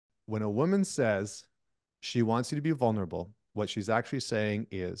when a woman says she wants you to be vulnerable, what she's actually saying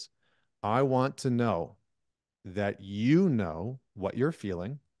is, I want to know that you know what you're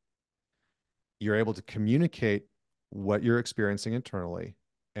feeling, you're able to communicate what you're experiencing internally,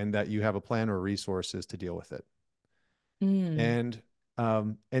 and that you have a plan or resources to deal with it. Mm.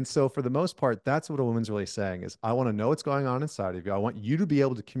 And so for the most part, that's what a woman's really saying is, I want to know what's going on inside of you. I want you to be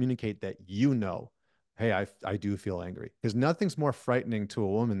able to communicate that you know, hey, I do feel angry. Because nothing's more frightening to a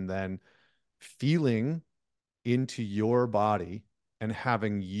woman than feeling into your body and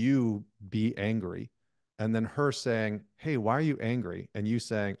having you be angry. And then her saying, hey, why are you angry? And you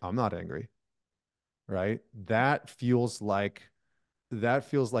saying, I'm not angry, right? That feels like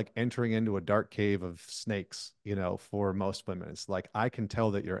entering into a dark cave of snakes, for most women. It's like, I can tell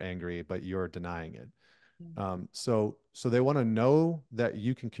that you're angry, but you're denying it. So they want to know that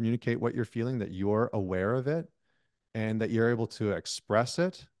you can communicate what you're feeling, that you're aware of it, and that you're able to express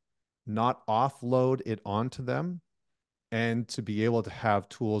it, not offload it onto them, and to be able to have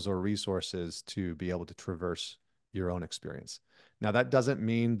tools or resources to be able to traverse your own experience. Now, that doesn't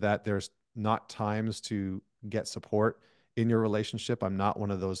mean that there's not times to get support in your relationship. I'm not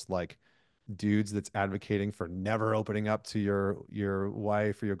one of those like dudes that's advocating for never opening up to your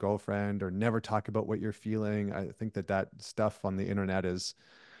wife or your girlfriend, or never talk about what you're feeling. I think that stuff on the internet is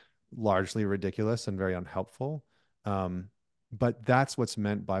largely ridiculous and very unhelpful. Um, but that's what's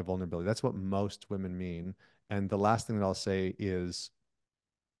meant by vulnerability. That's what most women mean. And the last thing that I'll say is,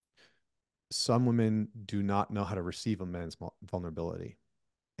 some women do not know how to receive a man's vulnerability,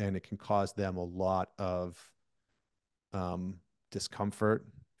 and it can cause them a lot of um, discomfort,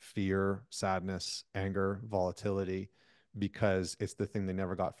 fear, sadness, anger, volatility, because it's the thing they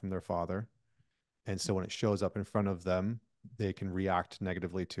never got from their father. And so when it shows up in front of them, they can react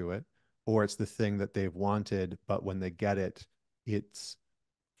negatively to it. Or it's the thing that they've wanted, but when they get it, it's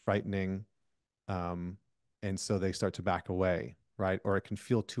frightening. Um, and so they start to back away, right? Or it can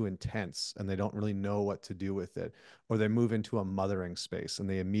feel too intense and they don't really know what to do with it. Or they move into a mothering space and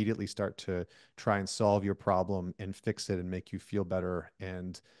they immediately start to try and solve your problem and fix it and make you feel better.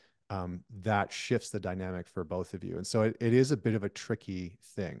 And that shifts the dynamic for both of you. And so it is a bit of a tricky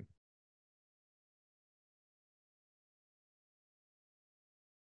thing.